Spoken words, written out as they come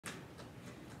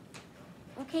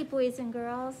Okay, boys and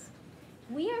girls,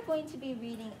 we are going to be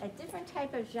reading a different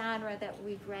type of genre that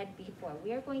we've read before.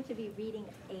 We are going to be reading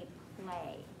a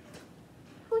play.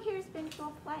 Who here has been to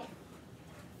a play?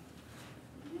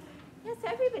 Yes,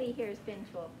 everybody here has been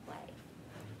to a play.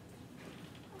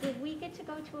 Did we get to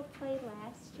go to a play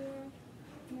last year?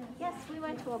 Yes, we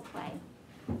went to a play.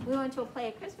 We went to a play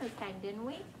at Christmas time, didn't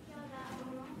we?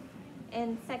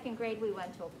 In second grade, we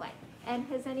went to a play. And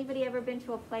has anybody ever been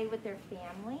to a play with their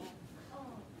family?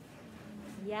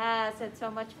 Yes, it's so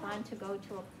much fun to go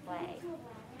to a play.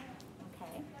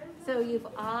 Okay, so you've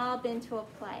all been to a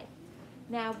play.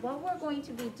 Now, what we're going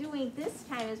to be doing this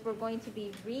time is we're going to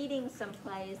be reading some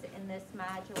plays in this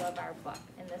module of our book,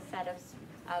 in the set of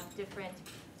different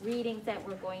readings that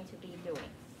we're going to be doing.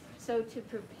 So to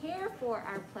prepare for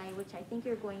our play, which I think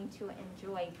you're going to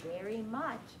enjoy very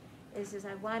much, is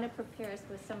I want to prepare us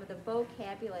with some of the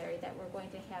vocabulary that we're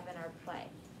going to have in our play.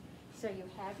 So you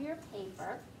have your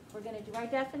paper. We're going to do our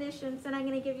definitions, and I'm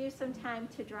going to give you some time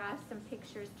to draw some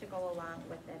pictures to go along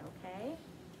with it, okay?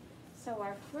 So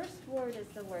our first word is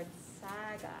the word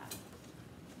saga.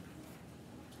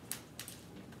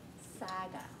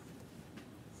 Saga.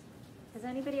 Has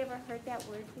anybody ever heard that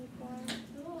word before?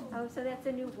 Oh, so that's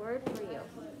a new word for you.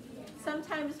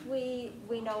 Sometimes we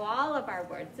know all of our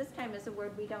words. This time is a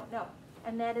word we don't know,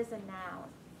 and that is a noun.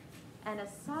 And a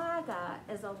saga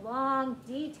is a long,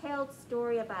 detailed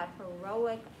story about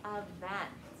heroic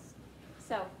events.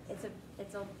 So it's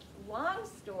a long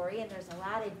story, and there's a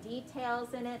lot of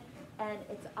details in it, and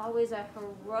it's always a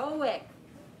heroic.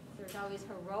 There's always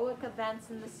heroic events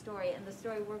in the story, and the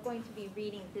story we're going to be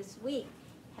reading this week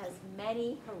has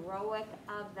many heroic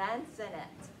events in it.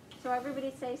 So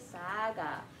everybody say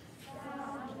saga.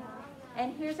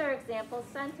 And here's our example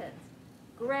sentence.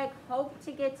 Greg hoped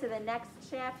to get to the next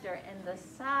chapter in the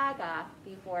saga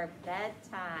before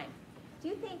bedtime. Do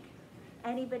you think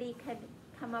anybody could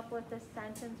come up with a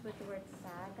sentence with the word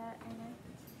saga in it?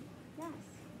 Yes.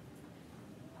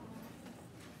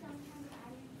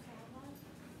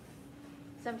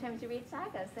 Sometimes you read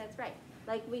sagas, that's right.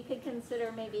 Like we could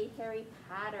consider maybe Harry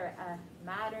Potter a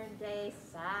modern day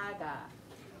saga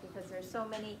because there's so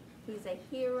many, he's a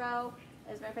hero.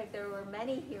 As a matter of fact, there were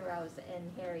many heroes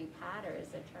in Harry Potter,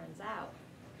 as it turns out.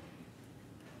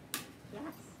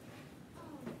 Yes?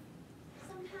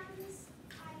 Sometimes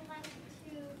I like to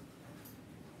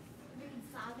read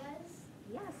sagas.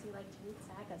 Yes, you like to read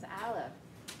sagas. Olive?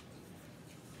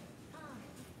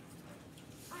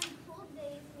 On cold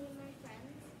days, me and my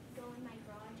friends go in my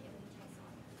garage and we tell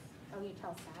sagas. Oh, you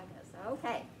tell sagas.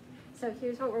 Okay. So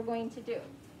here's what we're going to do.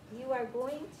 You are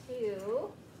going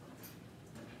to...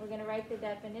 We're going to write the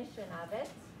definition of it.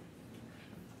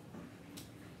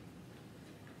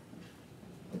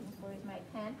 Where's my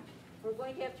pen? We're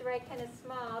going to have to write kind of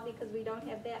small because we don't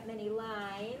have that many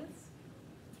lines.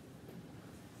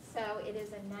 So it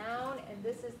is a noun, and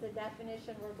this is the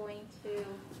definition we're going to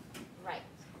write.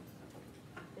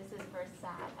 This is for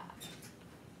saga,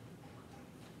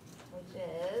 which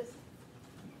is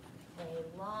a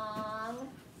long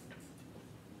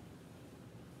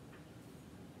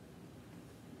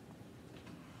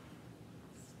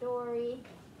story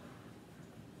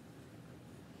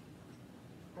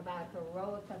about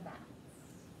heroic events.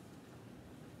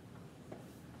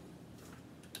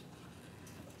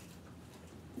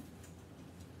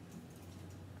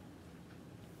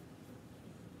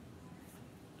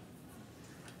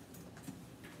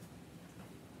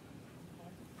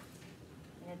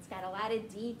 And it's got a lot of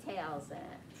details in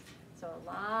it. So a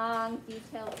long,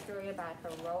 detailed story about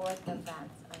heroic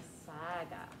events, a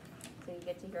saga. So you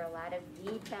get to hear a lot of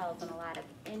details and a lot of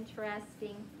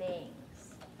interesting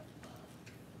things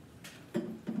about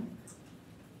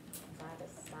a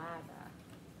saga.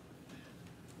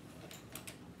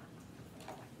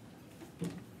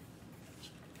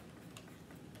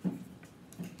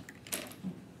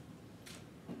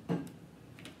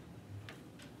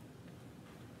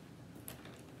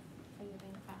 Are you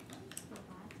doing problems?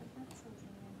 Lots of pencils in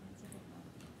there. That's a good one.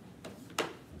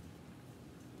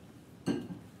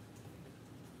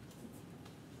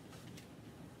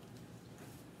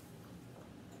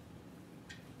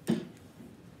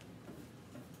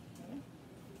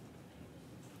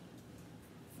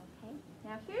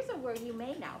 Now here's a word you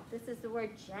may know. This is the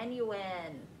word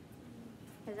genuine.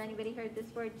 Has anybody heard this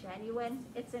word genuine?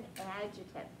 It's an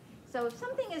adjective. So if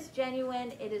something is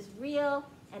genuine, it is real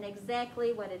and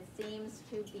exactly what it seems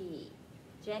to be.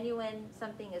 Genuine,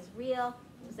 something is real,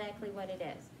 exactly what it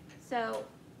is. So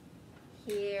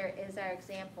here is our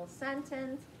example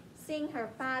sentence. Seeing her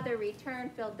father return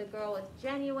filled the girl with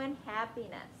genuine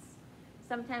happiness.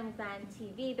 Sometimes on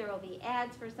TV there will be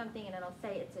ads for something and it'll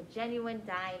say it's a genuine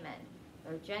diamond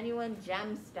or genuine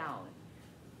gemstone.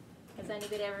 Has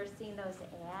anybody ever seen those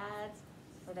ads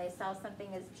where they sell something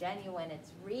as genuine?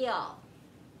 It's real.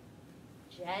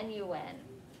 Genuine.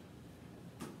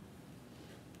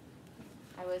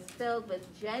 I was filled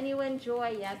with genuine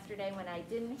joy yesterday when I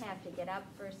didn't have to get up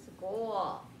for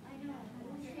school. I know.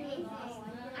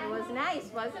 It was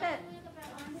nice, wasn't it?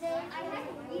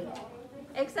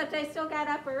 Except I still got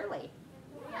up early.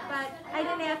 But I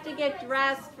didn't have to get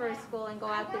dressed for school and go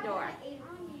out the door.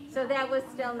 So that was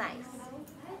still nice.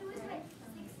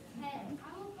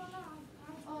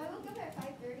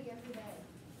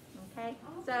 Okay,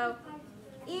 so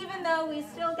even though we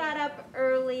still got up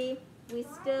early, we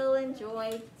still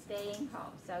enjoyed staying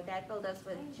home. So that filled us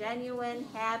with genuine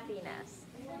happiness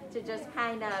to just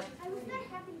kind of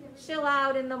chill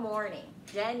out in the morning.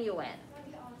 Genuine.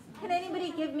 Can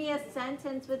anybody give me a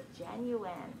sentence with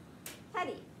genuine?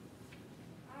 Teddy.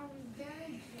 I was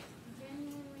very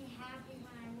genuinely happy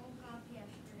when I woke up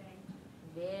yesterday.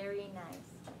 Very nice.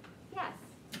 Yes.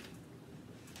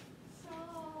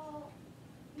 So,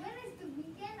 when it's the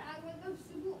weekend, I wake up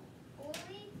super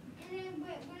early, and then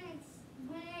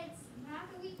when it's not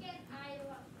the weekend,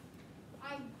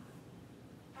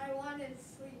 I want to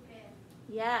sleep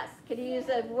in. Yes. Could you use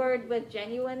a word with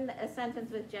genuine, a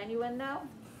sentence with genuine though?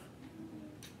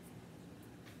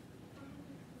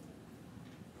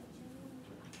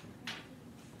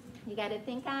 You got to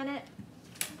think on it,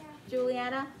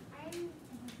 Juliana? I'm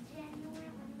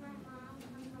genuine when my mom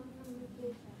comes home from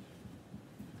vacation.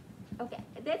 Okay,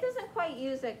 that doesn't quite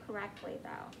use it correctly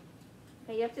though.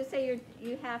 Okay, you have to say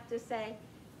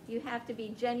you have to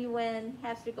be genuine,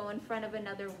 has to go in front of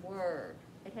another word.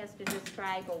 It has to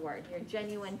describe a word, your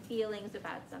genuine feelings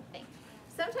about something.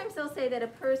 Sometimes they'll say that a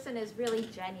person is really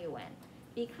genuine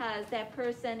because that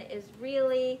person is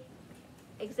really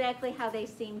exactly how they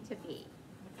seem to be.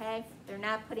 Okay, they're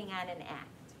not putting on an act.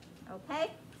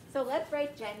 Okay, so let's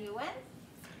write genuine.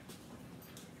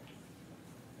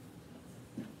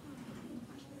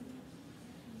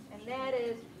 And that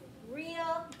is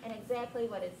real and exactly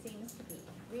what it seems to be.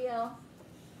 Real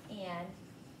and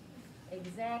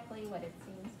exactly what it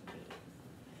seems to be.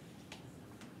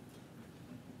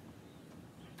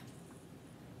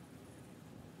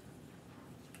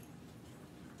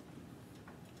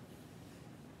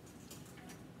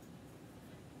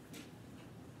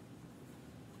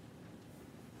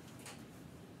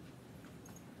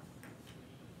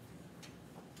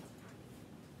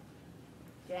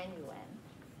 Genuine.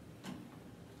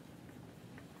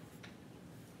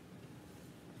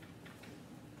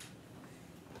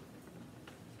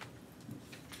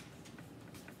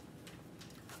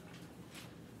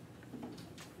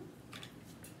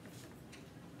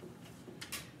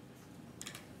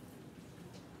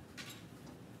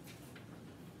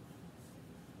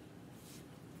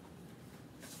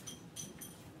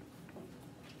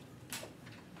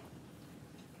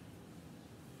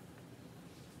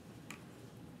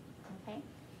 Okay.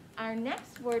 Our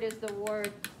next word is the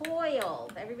word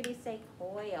coiled. Everybody say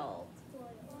coiled.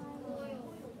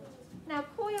 Now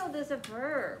coiled is a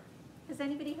verb. Has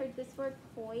anybody heard this word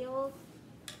coiled?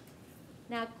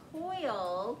 Now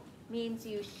coiled means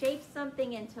you shape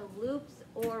something into loops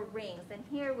or rings. And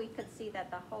here we could see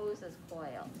that the hose is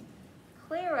coiled.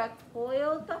 Clara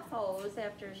coiled the hose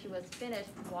after she was finished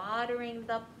watering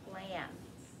the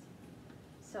plants.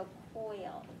 So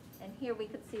coiled. And here we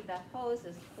could see the hose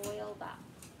is coiled up.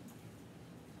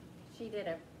 She did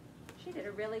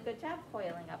a really good job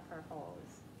coiling up her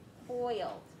hose.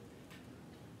 Coiled.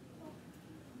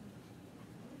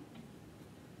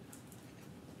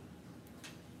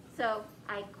 So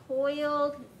I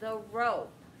coiled the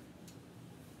rope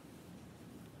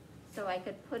so I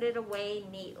could put it away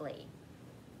neatly.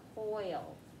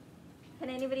 Coiled. Can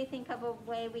anybody think of a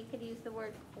way we could use the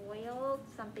word coiled?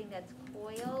 Something that's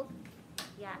coiled?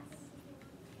 Yes.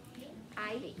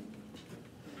 Ivy.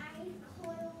 I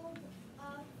coiled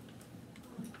up.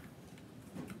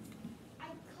 I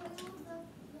coiled up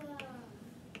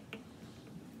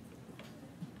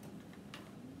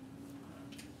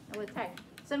Oh, it's hard.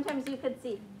 Sometimes you could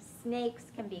see snakes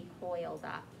can be coiled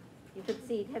up. You could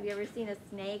see, have you ever seen a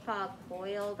snake all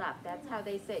coiled up? That's how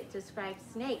they say describe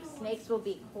snakes. Snakes will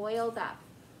be coiled up.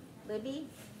 Libby?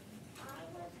 I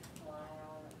was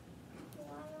coiled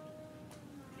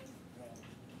my face.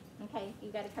 Okay,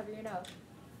 you got to cover your nose.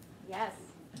 Yes.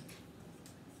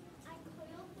 I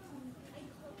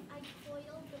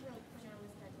coiled the rope when I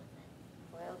was done with it.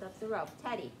 Coiled up the rope.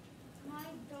 Teddy? My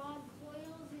dog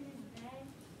coils in his bed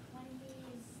when he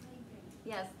is sleeping.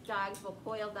 Yes, dogs will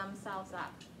coil themselves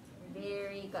up.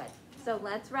 Very good. So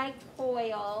let's write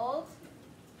coiled.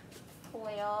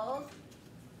 Coiled.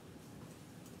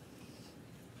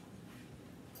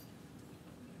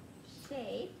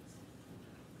 Shaped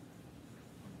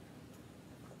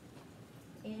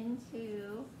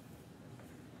into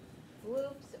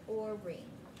loops or rings.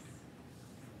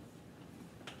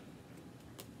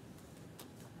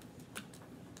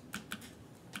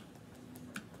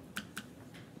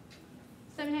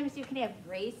 Sometimes you can have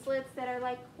bracelets that are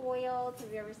like coiled.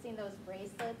 Have you ever seen those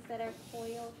bracelets that are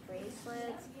coiled?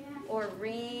 Bracelets. Or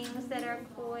rings that are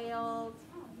coiled.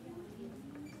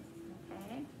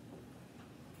 Okay.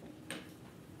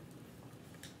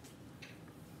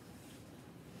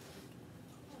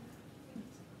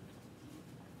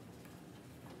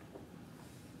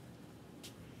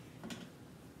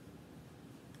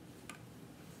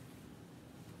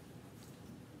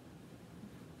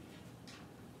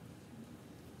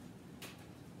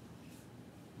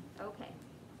 Okay,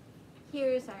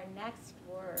 here's our next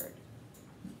word.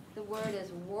 The word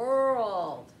is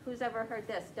world. Who's ever heard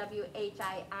this?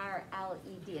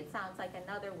 W-H-I-R-L-E-D. It sounds like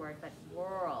another word, but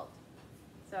world.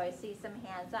 So I see some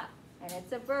hands up. And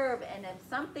it's a verb, and if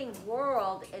something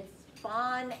whirled, it's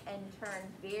spun and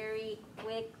turned very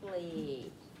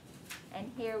quickly.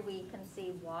 And here we can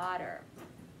see water.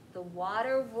 The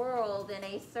water whirled in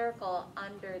a circle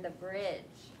under the bridge.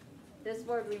 This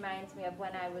word reminds me of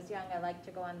when I was young, I liked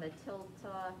to go on the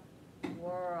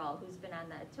tilt-a-whirl. Who's been on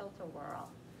the tilt-a-whirl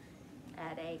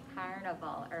at a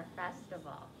carnival or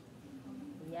festival?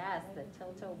 Yes, the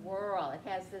tilt-a-whirl. It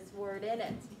has this word in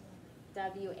it,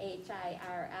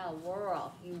 W-H-I-R-L,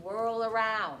 whirl. You whirl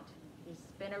around, you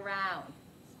spin around,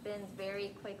 spins very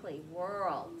quickly,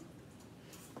 whirled.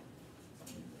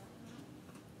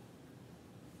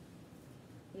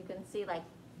 You can see like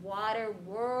water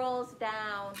whirls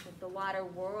down, the water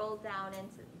whirled down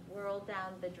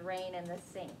the drain in the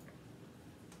sink.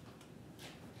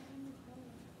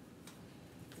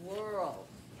 Whirled.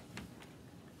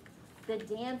 The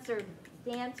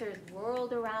dancers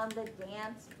whirled around the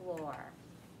dance floor.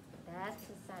 That's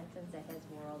a sentence that has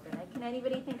whirled in it. Can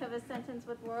anybody think of a sentence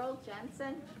with whirled?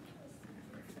 Jensen?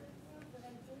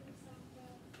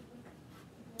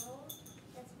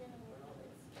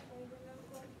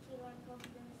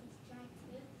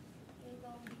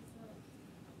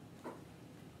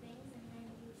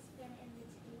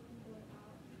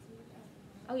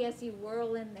 Oh yes, you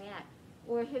whirl in that.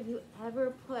 Or have you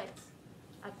ever put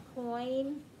a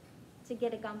coin to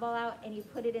get a gumball out and you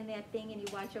put it in that thing and you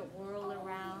watch it whirl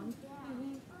around?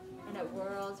 And it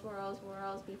whirls, whirls,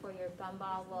 whirls before your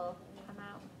gumball will come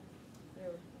out?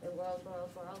 It whirls,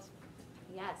 whirls, whirls.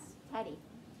 Yes, Teddy.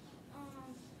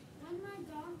 When my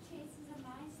dog chases the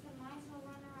mice will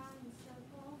run around in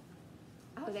circles.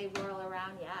 Oh, they whirl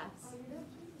around, yes.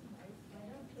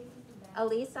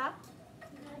 Elisa?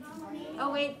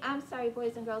 Oh wait, I'm sorry,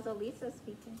 boys and girls. Elisa's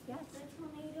speaking. Yes. The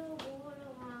tornado whirled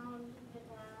around the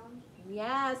ground.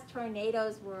 Yes,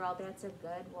 tornadoes whirl. That's a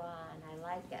good one. I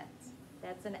like it.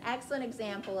 That's an excellent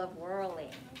example of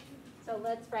whirling. So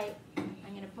let's write, I'm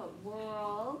going to put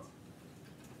whirled.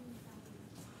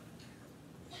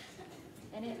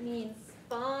 And it means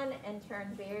spun and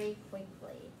turned very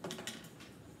quickly.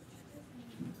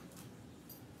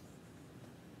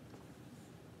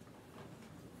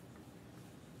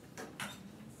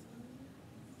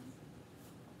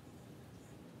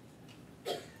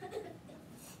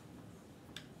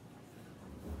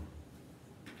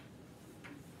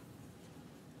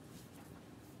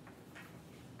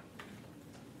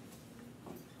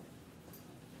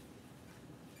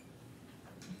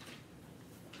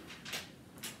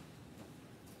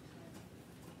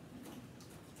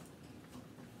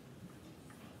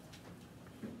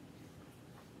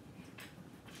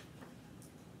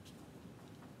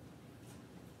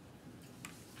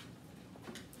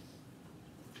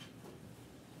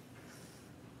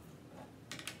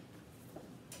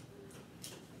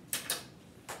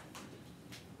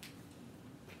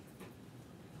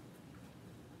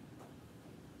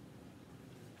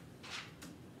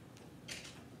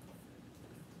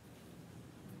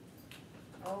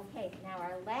 Okay, now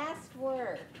our last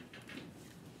word.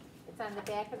 It's on the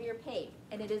back of your page,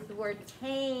 and it is the word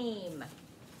tame.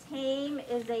 Tame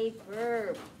is a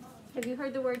verb. Have you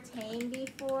heard the word tame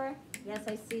before? Yes,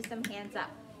 I see some hands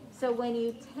up. So when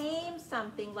you tame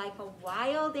something like a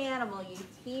wild animal, you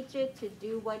teach it to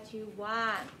do what you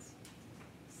want.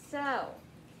 So,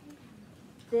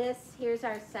 here's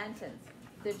our sentence.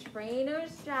 The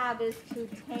trainer's job is to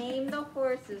tame the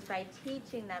horses by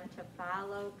teaching them to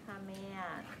follow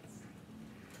commands.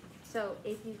 So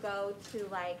if you go to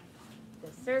like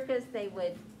the circus, they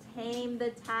would tame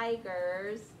the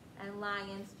tigers and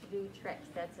lions to do tricks.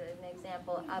 That's an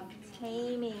example of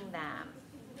taming them.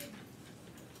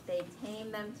 They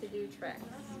tame them to do tricks.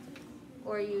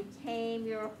 Or you tame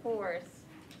your horse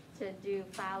to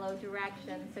follow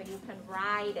directions so you can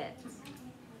ride it.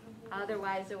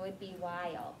 Otherwise it would be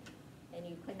wild and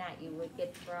you could not, you would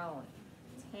get thrown.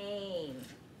 Tame.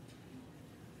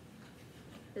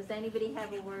 Does anybody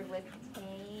have a word with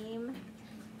tame?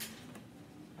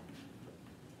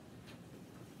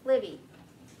 Livy.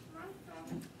 My friend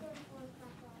did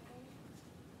horseback riding.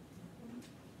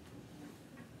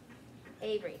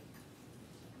 Avery.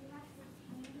 You have to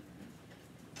tame.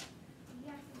 You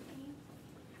have to tame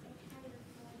a tiger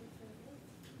for the service.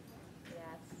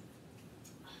 Yes.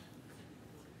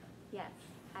 Yes,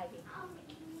 Ivy.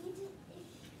 You need to.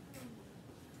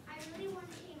 I really want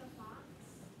to tame a fox.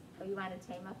 Oh, you want to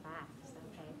tame a fox?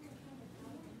 Okay.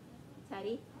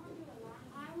 Teddy?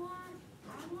 I want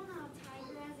a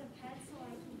tiger as a pet so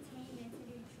I can tame it to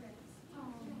do tricks.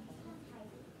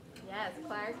 Yes,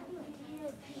 Clark? You need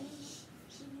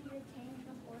to tame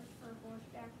the horse for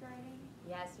horseback riding.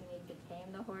 Yes, you need to tame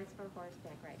the horse for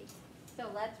horseback riding. So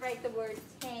let's write the word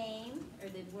tame, or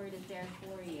the word is there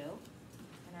for you.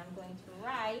 And I'm going to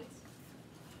write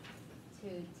to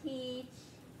teach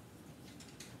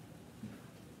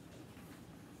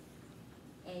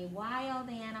a wild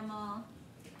animal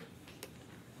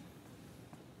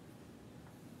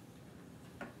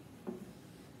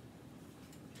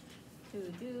to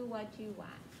do what you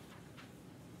want.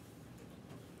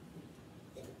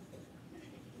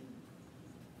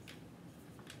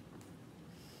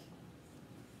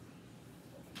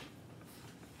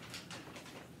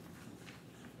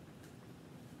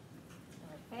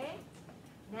 Okay,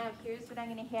 now here's what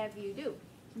I'm going to have you do.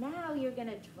 Now you're going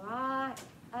to draw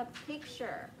a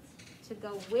picture to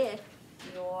go with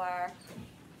your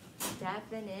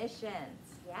definitions.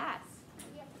 Yes.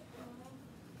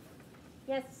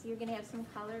 Yes, you're going to have some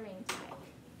coloring time.